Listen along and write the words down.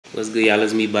What's good, y'all?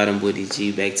 It's me, Bottom Boy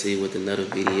DG, back to you with another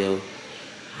video,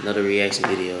 another reaction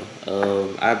video.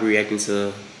 I'll be reacting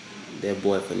to that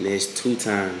boy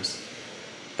Finesse2Tymes.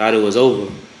 Thought it was over,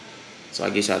 so I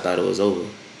guess y'all thought it was over.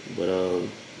 But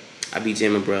I be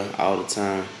jamming, bro, all the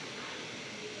time.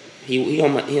 He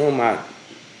on my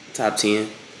top 10.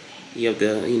 He up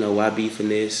there, you know. YB,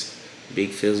 Finesse,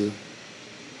 Big Fizzle.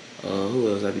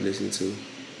 Who else I be listening to?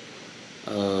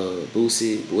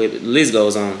 Boosie. Wait, the list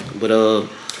goes on. But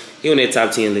he on that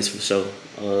top 10 list for sure.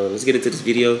 Let's get into this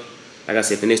video. Like I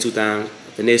said,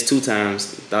 Finesse2Tymes.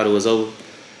 Thought it was over.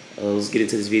 Let's get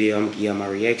into this video. I'm gonna give y'all my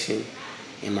reaction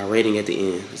and my rating at the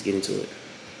end. Let's get into it.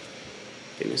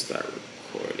 Let me start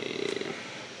recording.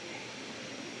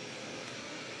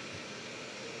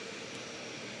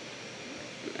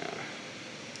 Now,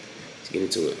 let's get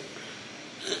into it.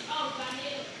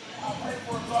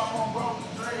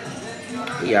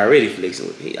 He already flexing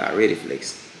with it. He already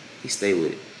flexing. He stay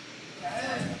with it.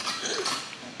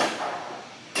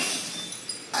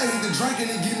 I need the drink and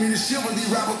they give me the shiver. These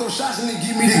rappers throw shots and they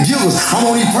give me the giggles. I'm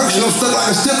on these perks and I'm stuck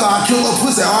like a sticker. I kill a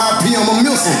pussy, RIP, I'm a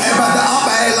missile. About the op,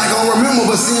 I act like I don't remember,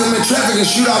 but see him in traffic and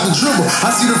shoot out the dribble.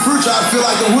 I see the future, I feel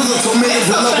like the wizard, so make it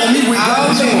pull up on me with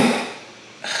God.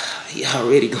 He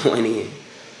already going in.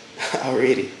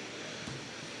 Already.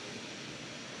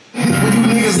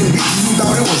 Niggas and bitches who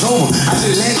thought it was over. I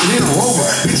just landed in a Rover.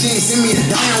 Bitch, you ain't send me a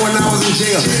dime when I was in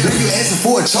jail. Now you asking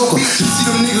for a choker. You see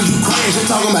them niggas you crash, I'm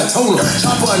talking about total.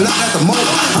 Chopper a knock at the motor.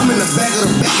 I'm in the back of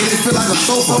the back and it feel like a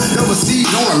sofa. Double C's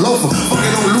on a loafer.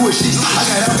 Fucking on Louis sheets. I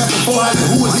got the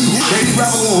 400. Who is he? These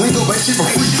rappers won't link up that shit for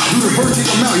free. Do the first kick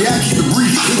them out, yeah, I keep the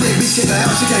breeze. If that bitch check her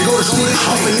out, she can't go to sleep.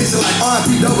 I'm finessing like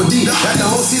RIP double D. Got the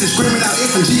whole city screaming out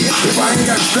F and G. If I ain't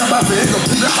got the strap, I feel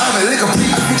incomplete.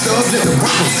 I fix the object of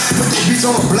purpose. Put that bitch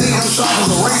on a blade, I'm sharp as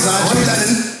a razor. I trade that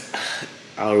in.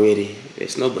 Already.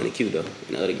 There's no bunny cute though.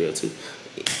 And the other girl too.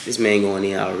 This man going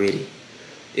in already.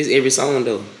 It's every song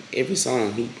though. Every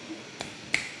song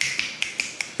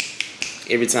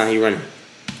every time he running.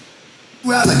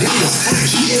 Alligators.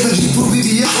 She FNG put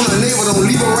VVS on the neighbor. Don't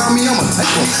leave around me, I'ma take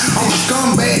her. I'm a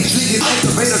scumbag, she get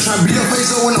activated. Try to beat her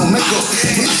face up with no makeup.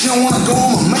 If she don't wanna go,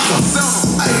 I'ma make her.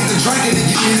 I hit the drink and they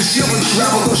give me the shit. When these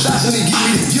rappers throw shots and they give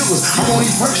me the giggles. I'm on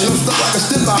these perks and I'm stuck like a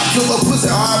sticker. I kill a pussy,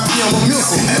 RIP, I'm a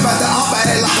missile. About the op, I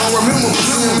act like I don't remember. But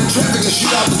see him in traffic and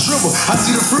shoot out the dribble. I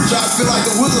see the future, I feel like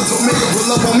the wizard. So make her pull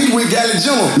up on me with Galley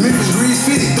Jimmer. Memphis Grease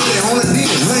 50, 30 on the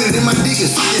digits. Landed in my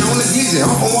digits, 50 on the digits.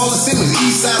 I'm from Wallace Simmons,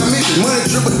 east side of Memphis.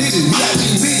 Triple digits,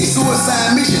 B.I.G.B.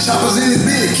 Suicide mission, choppers in the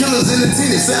business, killers in the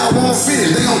tennis. Say I won't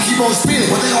finish, they gon' keep on spinning.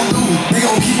 What they gon' do? They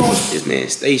gon' keep on. This man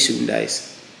stay shooting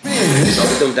dice. Put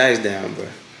them dice down,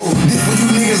 bro. This for you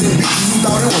niggas and bitches who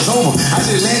thought it was over. I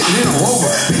just landed in a Rover.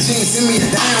 Bitch, you ain't send me a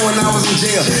dime when I was in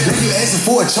jail. Now you asking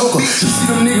for a choker. You see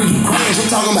them niggas you crash, I'm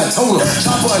talking about total.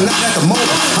 Chopper a knock at the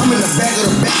motor. I'm in the back of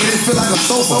the back and it feel like a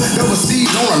sofa. Double C's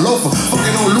on a loafer.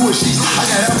 Fucking on Louis sheets. I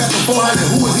got the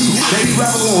 400. Who is he? These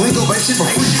rappers won't link up that shit for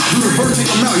free. Do the first kick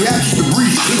them out, yeah, I keep the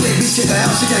breeze. If that bitch check her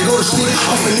out, she can't go to sleep.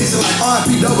 I'm finessing like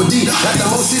RIP double D. Got the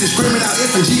whole city screaming out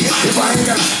F and G. If I ain't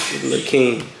got Look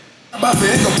King. about to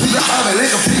incomplete,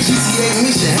 GCA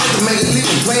mission, had to make a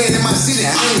living, playing in my city.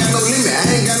 I ain't got no limit, I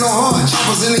ain't got no heart.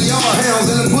 Choppers in the yard, hounds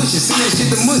in the bushes, send that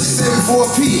shit to mushy.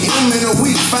 7-4 p.m. in a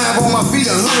week, 5 on my feet,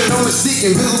 100 on the stick,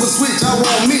 invisible switch, I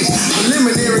won't miss.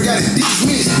 Preliminary got it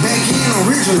dismissed, back in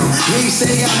original. They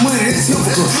say got money, that's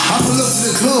typical. I pull up to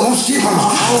the club, I'm skipping them.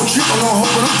 I don't trip, I don't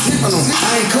hope, but I'm tipping them.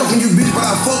 I ain't cuffing you, bitch, but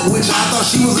I fuck with you. I thought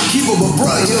she was a keeper, but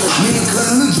bruh, yeah, me and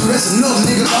Cutting Look, that's enough,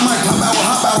 niggas. I might hop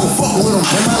out, and fuck with them.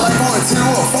 And my life on a 10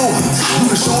 or a 4. Do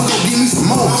the show and go give me some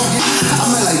more. I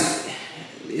mean, like,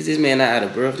 Is this man not out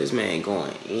of breath? This man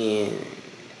going in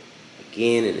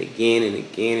again and again and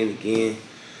again and again.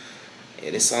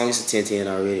 Yeah, this song is a 10-10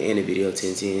 already, and the video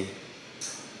 10-10.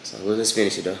 So let's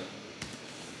finish it though.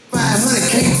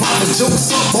 500K profit,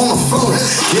 jokes up on the floor.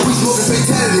 Yeah, we smoking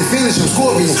fatality, finish him,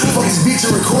 Scorpion. Fuck this bitch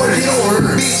and record it, get over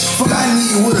her, bitch. Fuck, I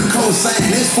need you with a cosign,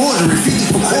 that's forgery,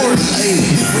 50 for quarters. Hey,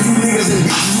 this for you niggas and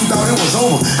bitches who thought it was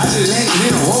over. I just landed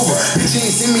in a Rover. Bitch, you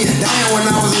ain't send me a dime when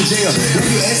I was in jail. Now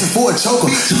you asking for a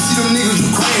choker. You see them niggas you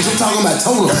crash, I'm talking about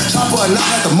total. Chopper a knock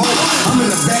at the motor. I'm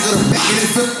in the back of the back and it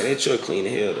feel That truck clean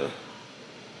the hell though.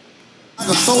 like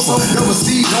a sofa. Double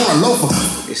C's on a loafer.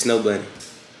 It's no bunny.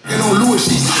 And on Louis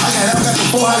sheets, I got the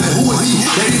 400. Who is he?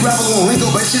 These rappers won't link up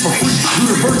that shit for free. Do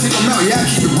the first kick them out, yeah, I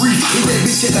keep the breeze. If that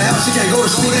bitch check her out, she can't go to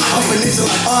sleep. I'm finessing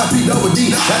like RIP double D.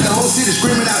 Got the whole city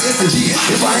screaming out F and G.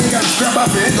 If I ain't got the scrap, I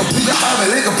feel incomplete. I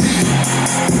feel incomplete.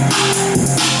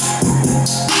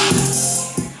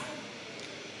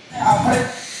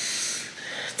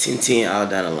 10-10 all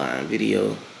down the line.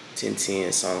 Video 10-10,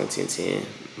 song 10-10.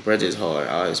 Bro just hard.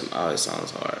 Always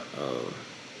sounds hard.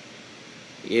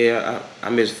 Yeah, I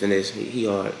miss Finesse. He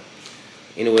hard.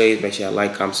 Anyways, make sure y'all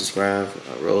like, comment, subscribe.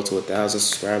 Roll to 1,000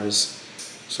 subscribers.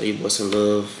 Show you boys some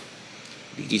love.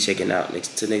 BG checking out.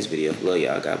 Next video. Love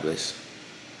y'all. God bless.